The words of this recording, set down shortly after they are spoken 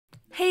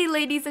Hey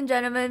ladies and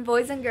gentlemen,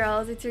 boys and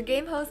girls, it's your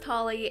game host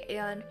Holly,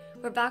 and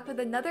we're back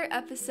with another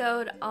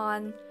episode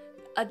on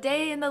a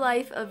day in the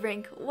life of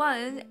rank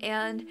 1,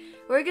 and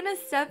we're gonna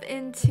step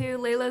into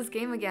Layla's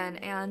game again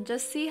and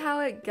just see how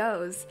it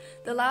goes.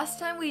 The last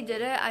time we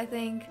did it, I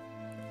think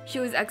she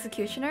was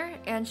Executioner,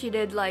 and she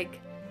did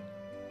like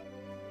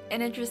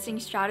an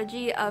interesting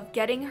strategy of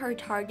getting her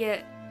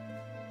target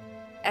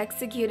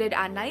executed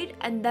at night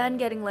and then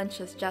getting lynched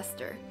as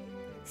Jester.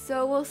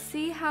 So we'll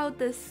see how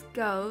this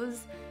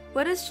goes.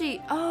 What is she?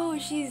 Oh,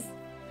 she's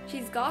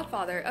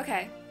Godfather.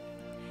 Okay.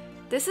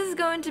 This is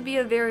going to be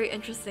a very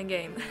interesting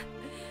game.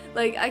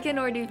 Like, I can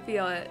already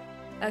feel it.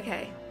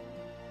 Okay.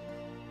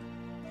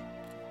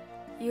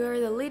 You are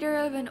the leader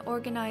of an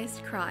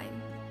organized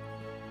crime.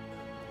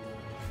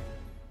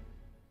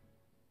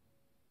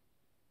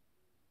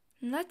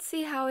 Let's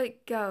see how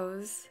it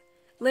goes.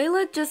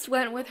 Layla just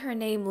went with her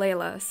name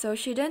Layla, so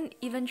she didn't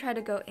even try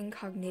to go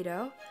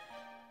incognito.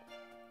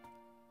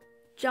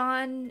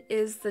 John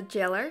is the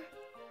jailer.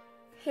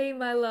 Hey,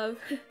 my love.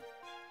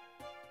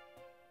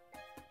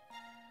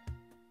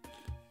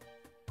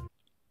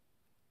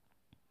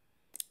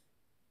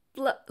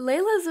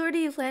 Layla's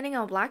already planning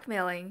on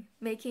blackmailing,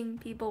 making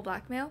people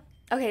blackmail.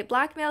 Okay,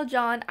 blackmail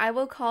John. I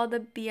will call the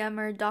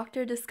BMer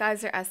Dr.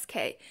 Disguiser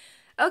SK.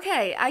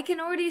 Okay, I can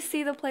already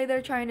see the play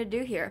they're trying to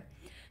do here.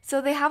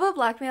 So they have a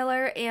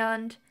blackmailer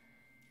and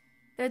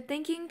they're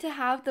thinking to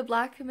have the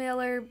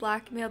blackmailer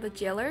blackmail the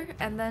jailer,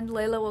 and then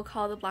Layla will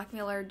call the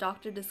blackmailer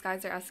Dr.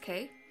 Disguiser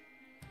SK.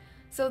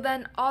 So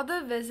then all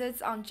the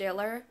visits on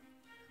jailer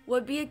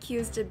would be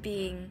accused of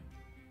being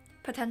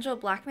potential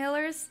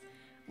blackmailers,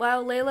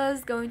 while Layla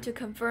is going to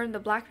confirm the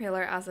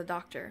blackmailer as a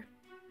doctor.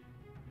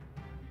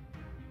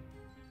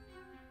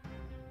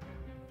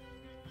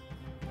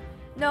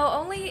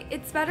 No,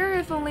 it's better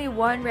if only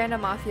one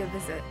random Mafia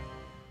visit.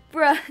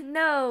 Bruh,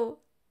 no!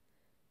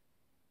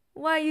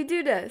 Why you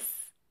do this?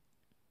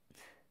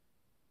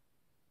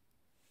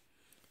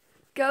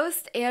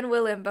 Ghost and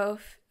William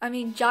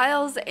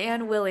Giles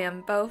and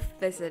William both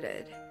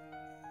visited.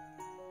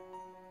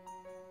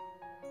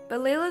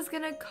 But Layla's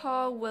gonna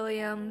call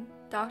William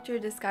Dr.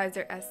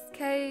 Disguiser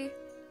SK.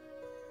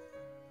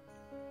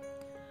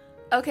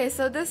 Okay,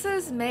 so this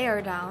is Mayor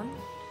down.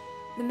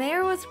 The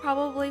mayor was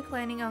probably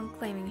planning on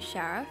claiming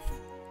sheriff.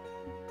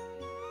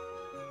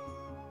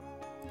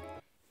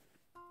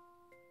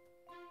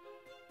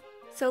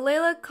 So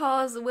Layla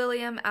calls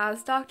William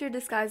as Dr.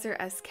 Disguiser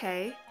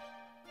SK.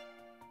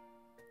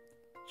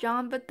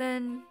 John but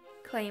then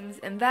claims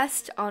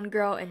invest on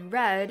girl in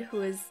red, who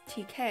is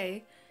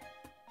TK.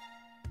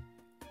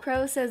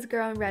 Crow says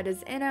girl in red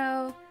is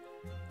Inno.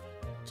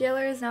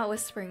 Jailer is not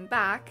whispering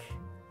back.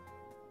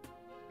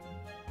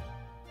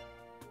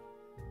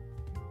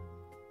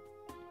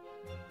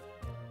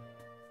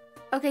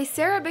 Okay,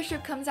 Sarah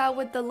Bishop comes out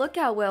with the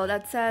lookout will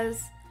that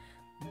says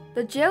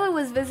the jailer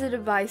was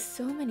visited by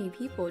so many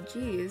people,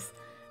 jeez.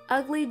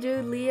 Ugly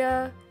Dude,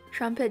 Leah,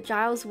 Trumpet,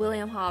 Giles,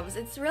 William, Hobbs.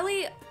 It's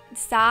really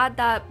sad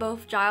that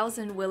both Giles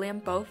and William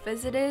both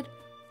visited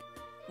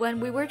when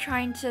we were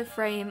trying to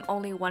frame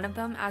only one of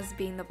them as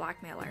being the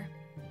blackmailer.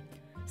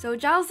 So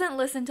Giles didn't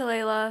listen to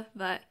Layla,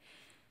 but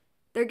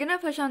they're gonna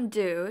push on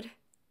Dude.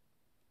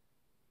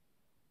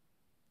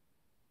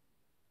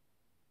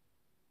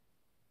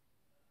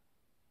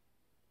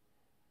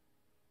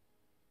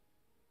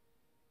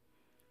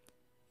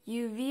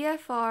 You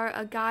VFR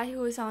a guy who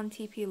was on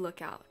TP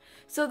lookout.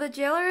 So the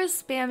jailer is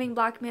spamming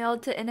blackmail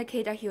to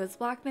indicate that he was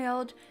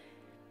blackmailed.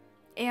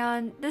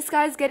 And this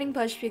guy's getting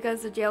pushed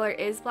because the jailer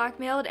is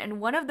blackmailed, and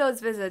one of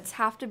those visits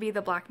have to be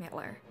the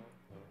blackmailer.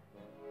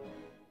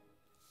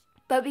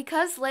 But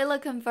because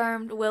Layla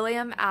confirmed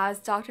William as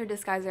Dr.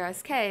 Disguiser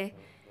SK,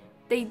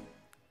 they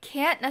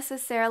can't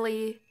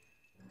necessarily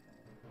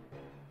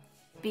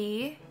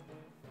be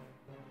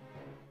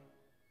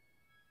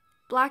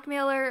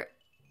blackmailer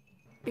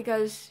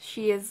because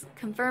she is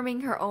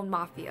confirming her own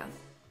Mafia.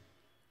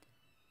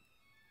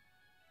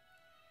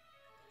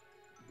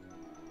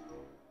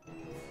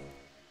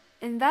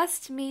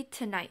 Invest me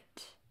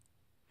tonight.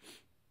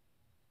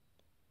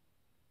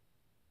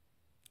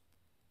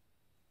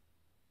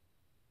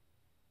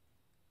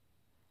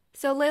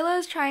 So Layla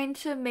is trying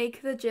to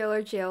make the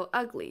jailer jail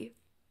ugly.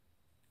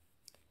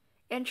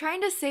 And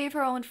trying to save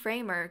her own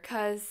framer,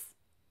 cause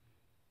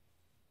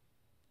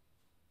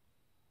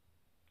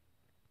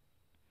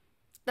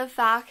the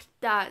fact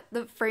that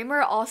the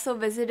framer also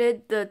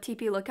visited the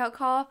TP lookout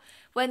call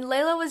when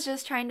Layla was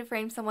just trying to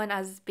frame someone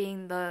as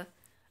being the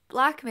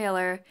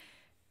blackmailer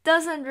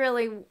doesn't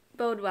really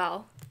bode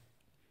well.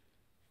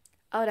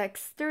 Out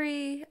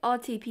X3, all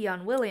TP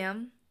on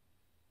William.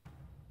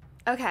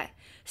 Okay,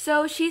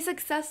 so she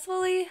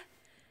successfully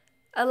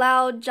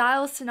allowed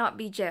Giles to not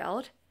be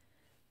jailed.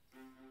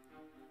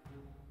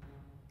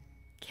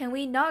 Can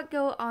we not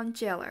go on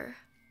jailer?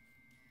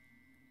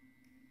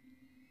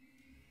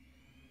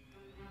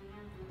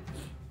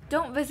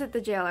 Don't visit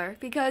the jailer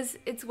because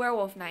it's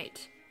werewolf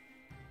night.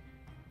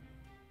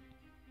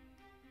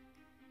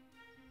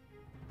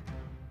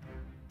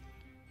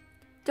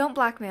 Don't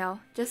blackmail.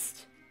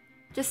 Just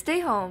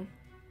stay home.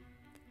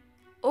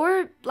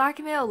 Or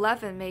blackmail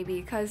 11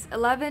 maybe, because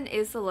 11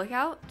 is the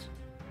lookout.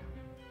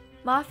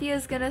 Mafia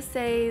is gonna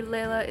say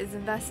Layla is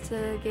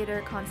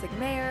investigator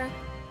consignmayor.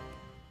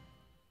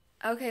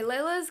 Okay,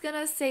 Layla is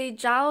gonna say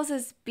Giles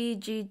is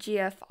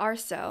BGGF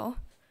Arso.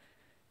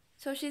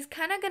 So she's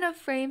kind of gonna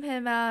frame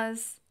him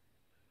as...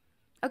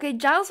 Okay,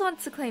 Giles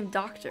wants to claim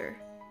doctor.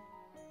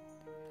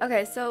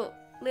 Okay, so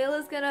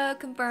Layla's gonna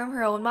confirm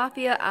her own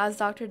Mafia as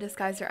Dr.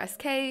 Disguiser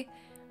SK.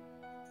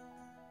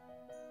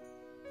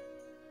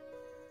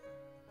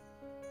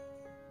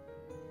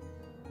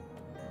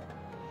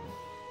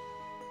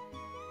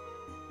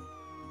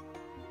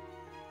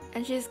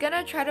 And she's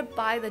gonna try to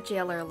buy the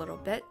jailer a little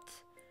bit.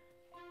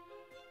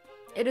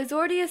 It is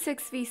already a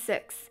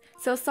 6v6,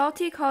 so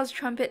Salty calls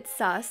Trumpet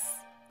sus.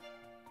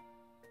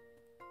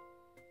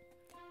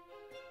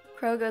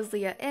 Crow goes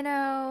Leah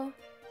Inno.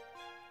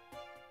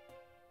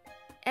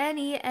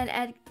 Annie and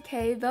Ed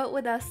K vote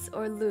with us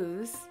or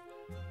lose.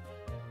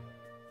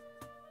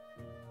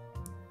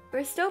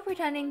 We're still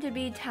pretending to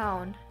be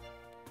town.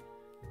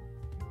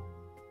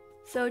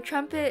 So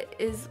Trumpet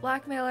is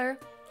blackmailer.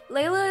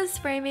 Layla is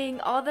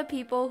framing all the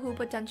people who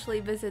potentially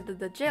visited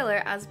the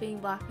jailer as being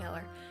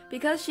blackmailer.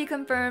 Because she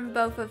confirmed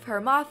both of her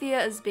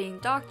Mafia as being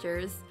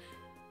doctors,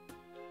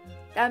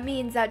 that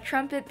means that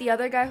Trumpet, the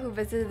other guy who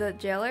visited the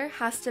jailer,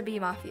 has to be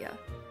Mafia.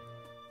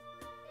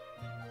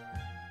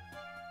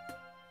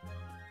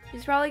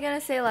 She's probably gonna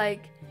say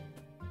like,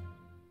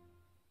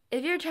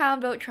 if you're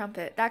town, vote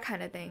Trumpet, that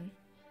kind of thing.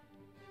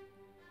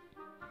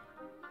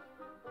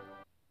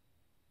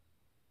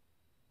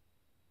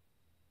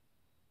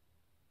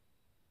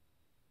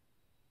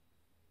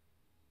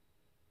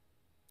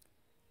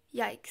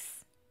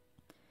 Yikes.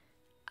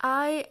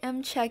 I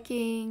am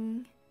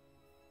checking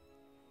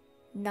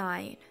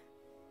 9.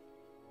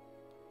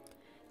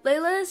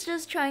 Layla is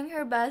just trying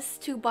her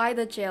best to buy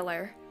the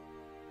jailer.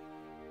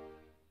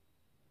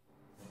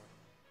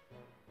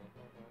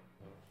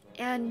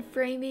 And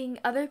framing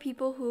other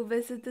people who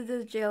visited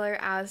the jailer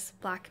as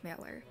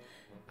blackmailer.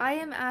 I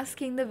am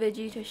asking the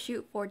Vigi to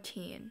shoot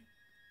 14.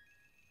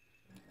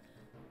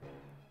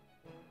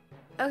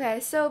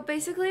 Okay, so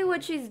basically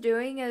what she's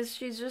doing is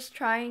she's just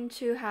trying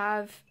to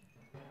have...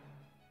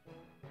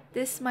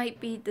 This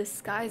might be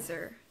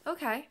Disguiser.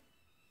 Okay.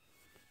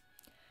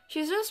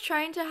 She's just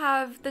trying to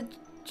have the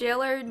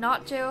jailer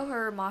not jail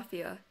her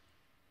Mafia.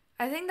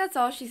 I think that's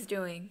all she's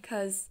doing,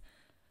 because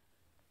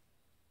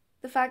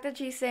the fact that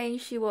she's saying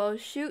she will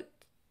shoot,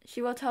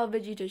 she will tell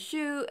Vigi to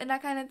shoot, and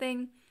that kind of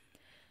thing,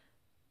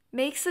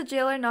 makes the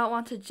jailer not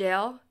want to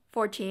jail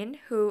 14,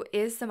 who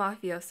is the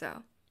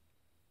mafioso.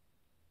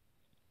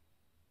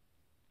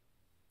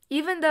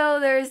 Even though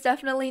there is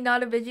definitely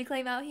not a Vigi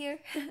claim out here.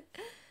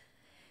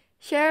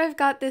 Sheriff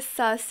got this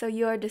sus, so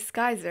you are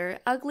Disguiser.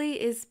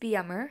 Ugly is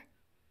BMer.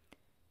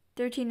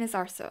 13 is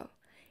Arso.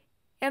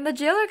 And the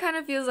jailer kind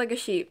of feels like a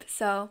sheep,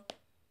 so...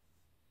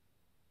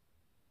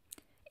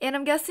 And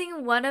I'm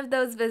guessing one of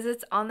those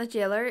visits on the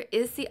jailer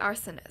is the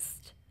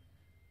arsonist.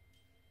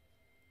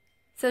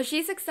 So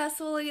she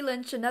successfully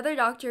lynched another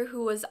doctor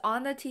who was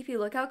on the TP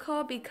lookout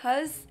call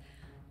because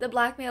the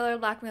blackmailer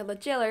blackmailed the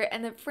jailer,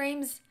 and it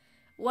frames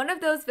one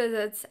of those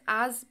visits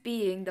as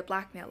being the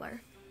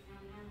blackmailer.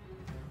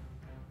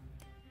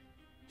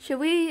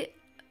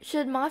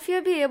 Should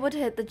Mafia be able to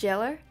hit the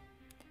jailer?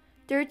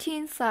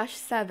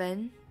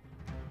 13/7.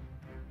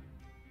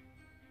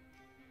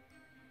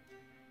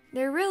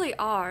 There really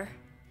are.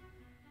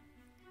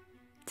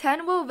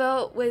 10 will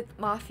vote with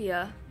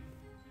Mafia.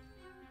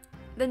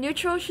 The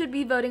neutral should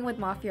be voting with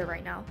Mafia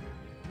right now.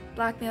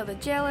 Blackmail the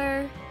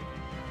jailer.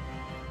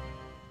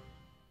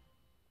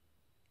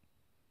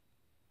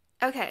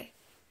 Okay.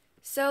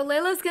 So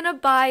Layla's gonna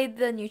buy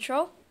the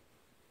neutral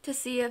to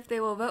see if they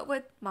will vote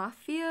with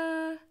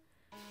Mafia.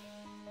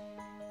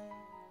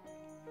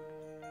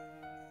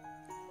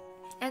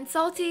 And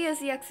Salty is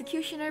the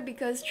executioner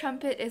because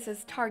Trumpet is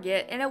his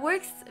target. And it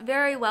works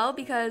very well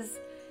because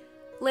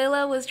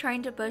Layla was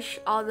trying to push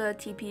all the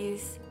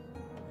TPs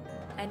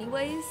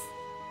anyways.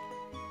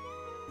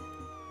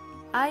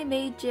 I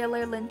made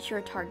jailer lynch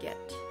your target.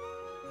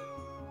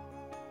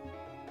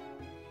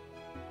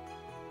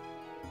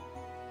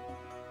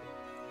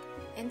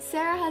 And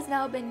Sarah has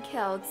now been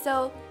killed,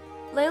 so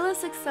Layla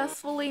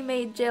successfully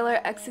made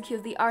jailer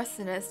execute the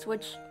arsonist,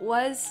 which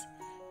was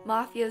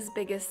Mafia's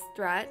biggest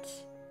threat.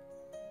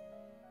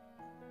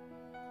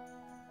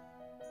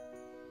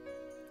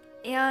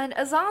 And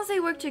as long as they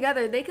work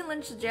together, they can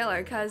lynch the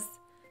jailer because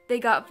they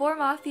got 4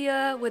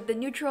 Mafia with the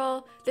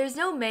neutral. There's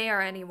no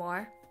mayor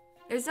anymore.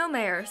 There's no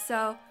mayor,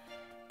 so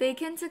they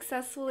can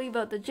successfully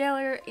vote the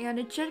jailer, and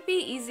it should be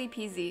easy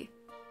peasy.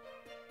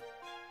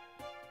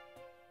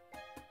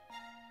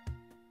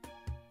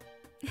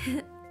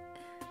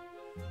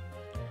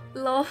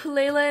 Lol,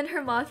 Layla and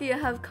her Mafia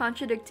have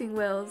contradicting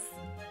wills.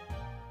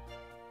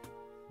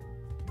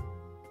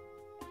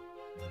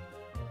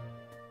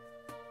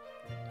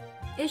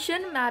 It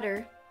shouldn't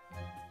matter.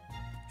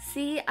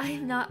 See, I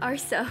am not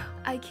Arso.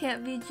 I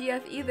can't be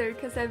GF either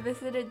because I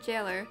visited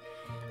jailer.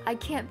 I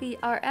can't be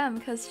RM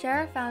because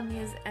Sheriff found me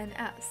as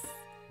NS.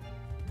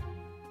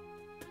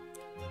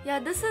 Yeah,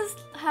 this is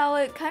how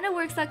it kind of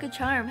works like a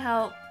charm,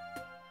 how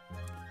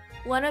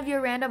one of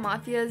your random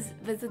mafias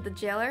visit the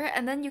jailer,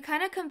 and then you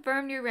kind of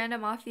confirm your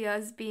random mafia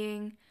as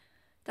being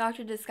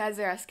Dr.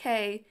 Disguiser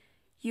SK.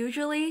 You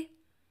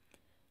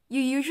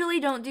usually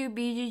don't do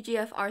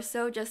BGGF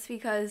Arso just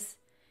because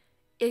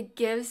it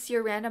gives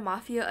your random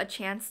mafia a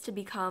chance to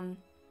become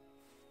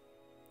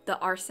the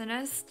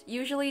arsonist.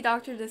 Usually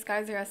Dr.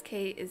 Disguiser SK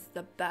is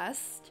the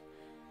best.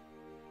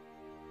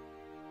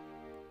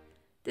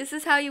 This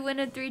is how you win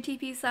a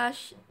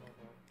 3TP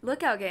 /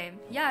 lookout game.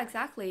 Yeah,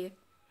 exactly.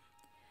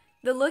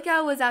 The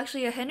lookout was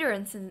actually a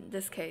hindrance in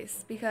this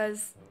case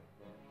because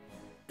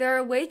there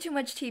are way too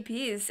much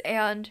TPs,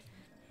 and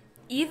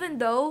even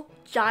though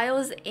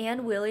Giles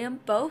and William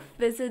both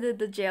visited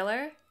the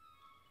jailer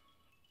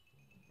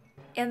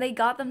and they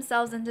got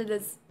themselves into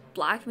this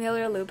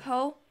blackmailer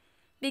loophole,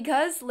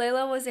 because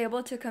Layla was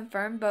able to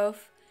confirm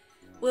both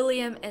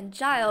William and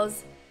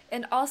Giles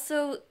and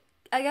also,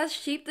 I guess,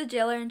 sheep the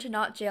jailer into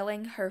not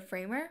jailing her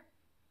framer,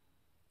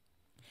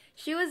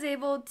 she was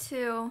able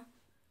to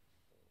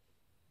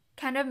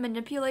kind of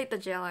manipulate the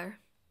jailer.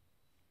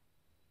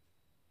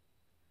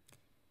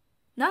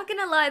 Not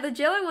gonna lie, the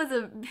jailer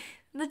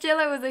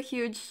was a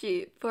huge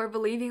sheep for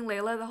believing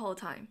Layla the whole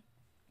time.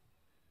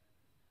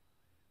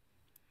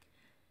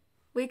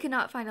 We could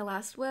not find a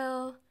last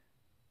will.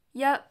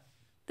 Yep,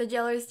 the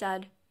jailer's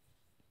dead.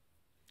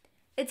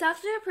 It's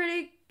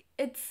actually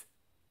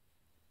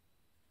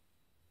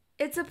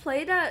it's a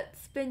play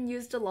that's been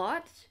used a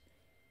lot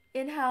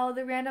in how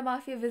the random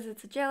mafia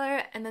visits a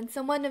jailer and then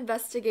someone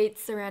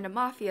investigates the random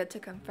mafia to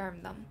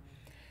confirm them.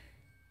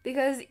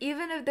 Because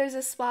even if there's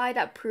a spy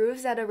that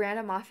proves that a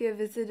random mafia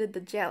visited the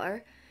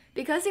jailer,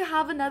 because you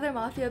have another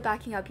mafia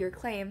backing up your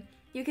claim,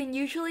 you can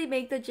usually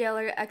make the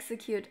jailer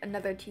execute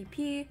another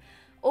TP,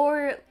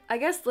 or I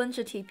guess lynch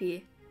a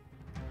TP.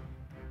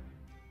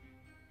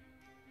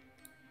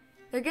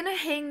 They're gonna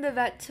hang the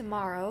vet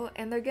tomorrow,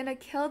 and they're gonna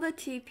kill the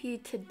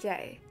TP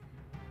today.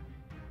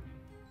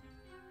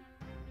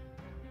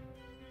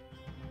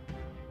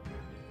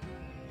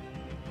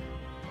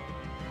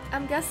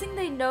 I'm guessing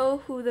they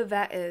know who the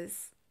vet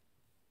is.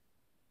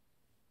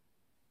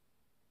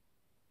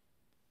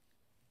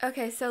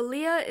 Okay, so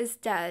Leah is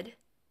dead.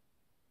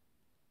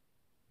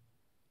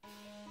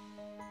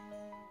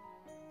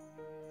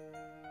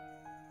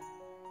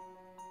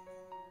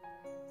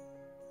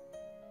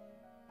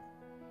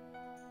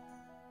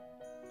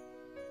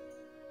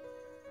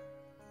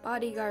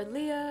 Bodyguard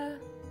Leah.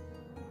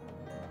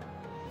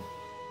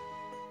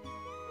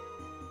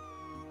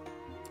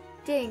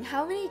 Dang,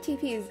 how many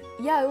TPs?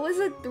 Yeah, it was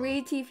a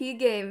 3 TP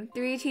game.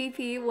 3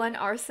 TP, 1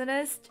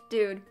 arsonist.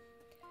 Dude,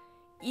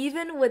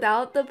 even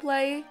without the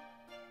play,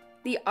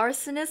 the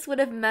arsonist would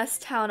have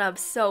messed town up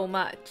so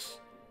much.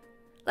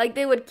 Like,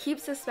 they would keep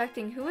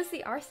suspecting who was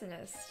the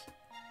arsonist.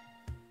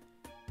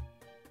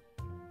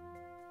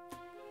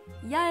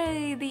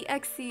 Yay, the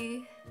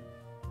Exy.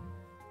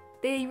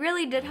 They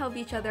really did help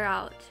each other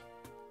out.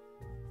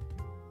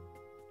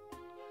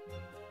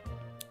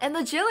 And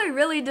the jailer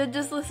really did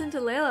just listen to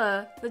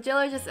Layla. The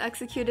jailer just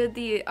executed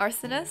the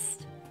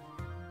arsonist.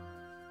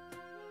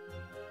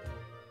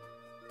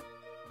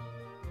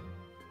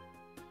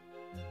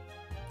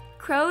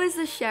 Crow is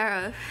the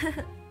sheriff.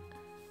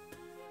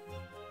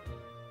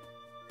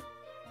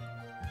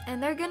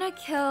 And they're gonna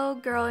kill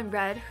Girl in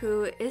Red,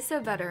 who is a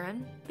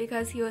veteran,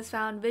 because he was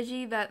found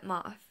Vigi Vet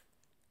Moth.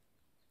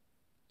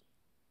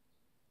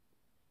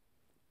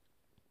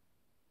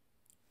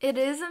 It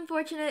is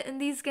unfortunate in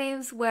these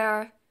games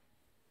where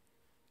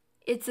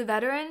it's a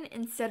veteran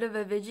instead of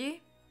a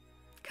Vigi,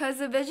 because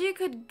a Vigi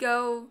could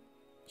go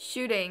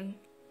shooting.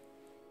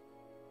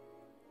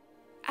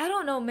 I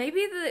don't know,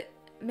 maybe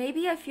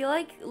I feel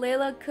like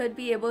Layla could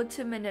be able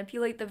to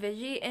manipulate the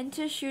Vigi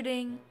into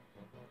shooting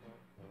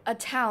a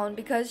town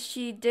because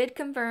she did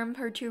confirm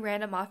her 2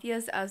 random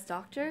mafias as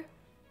doctor.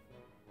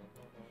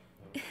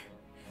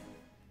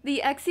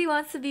 The Exy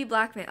wants to be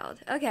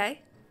blackmailed.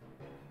 Okay.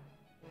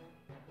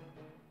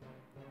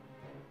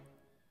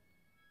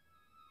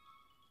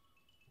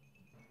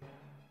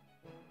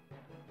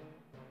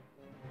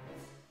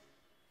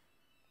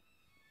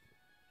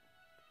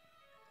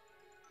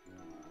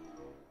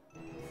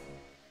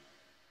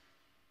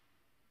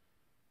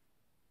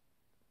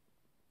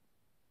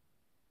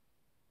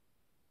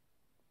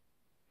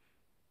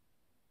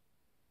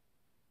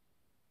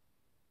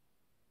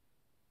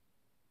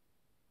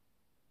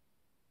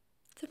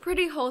 It's a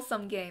pretty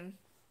wholesome game.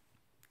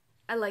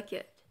 I like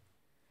it.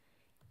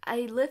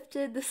 I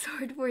lifted the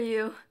sword for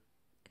you.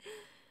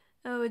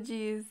 Oh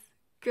jeez.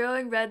 Girl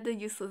in Red, the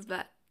useless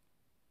vet.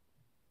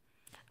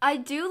 I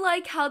do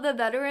like how the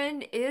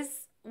veteran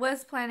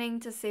was planning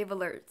to save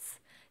alerts.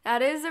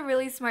 That is a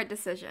really smart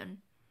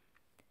decision.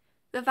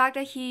 The fact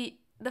that she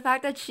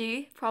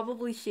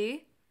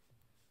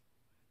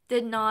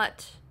did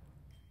not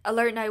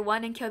alert night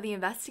 1 and kill the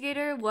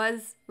investigator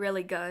was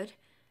really good.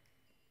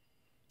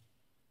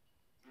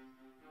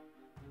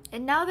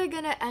 And now they're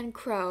gonna end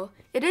Crow.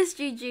 It is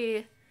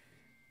GG.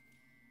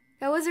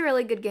 That was a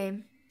really good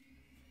game.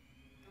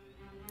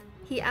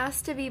 He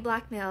asked to be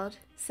blackmailed,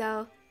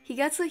 so he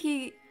gets what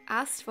he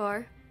asked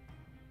for.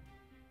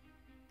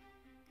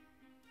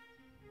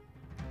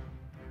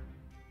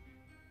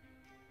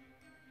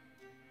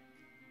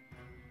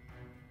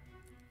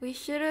 We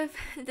should have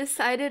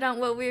decided on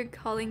what we were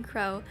calling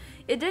Crow.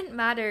 It didn't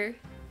matter.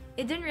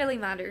 It didn't really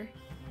matter.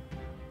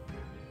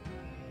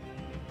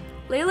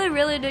 Layla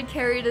really did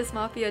carry this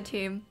Mafia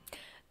team.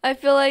 I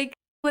feel like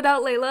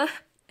without Layla,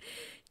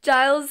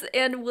 Giles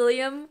and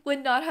William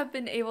would not have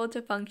been able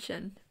to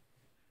function.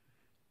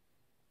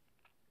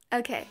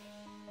 Okay.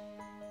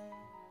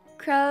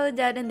 Crow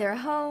dead in their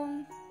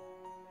home.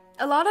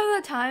 A lot of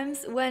the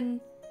times when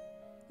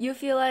you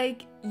feel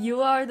like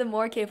you are the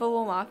more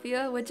capable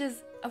Mafia, which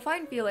is a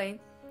fine feeling,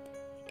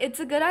 it's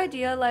a good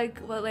idea, like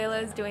what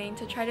Layla is doing,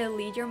 to try to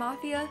lead your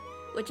Mafia,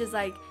 which is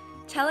like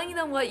telling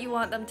them what you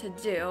want them to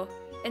do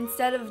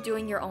instead of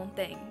doing your own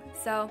thing.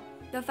 So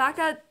the fact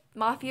that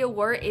Mafia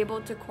were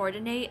able to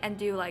coordinate and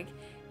do like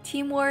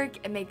teamwork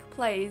and make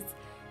plays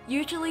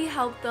usually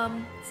helped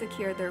them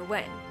secure their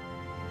win.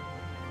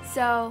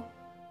 So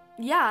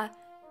yeah,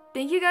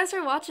 thank you guys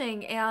for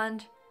watching,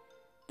 and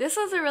this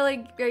was a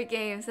really great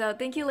game. So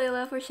thank you,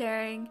 Layla, for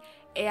sharing,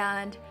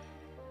 and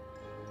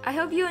I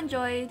hope you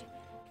enjoyed.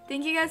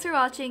 Thank you guys for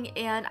watching,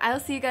 and I'll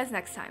see you guys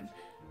next time.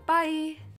 Bye!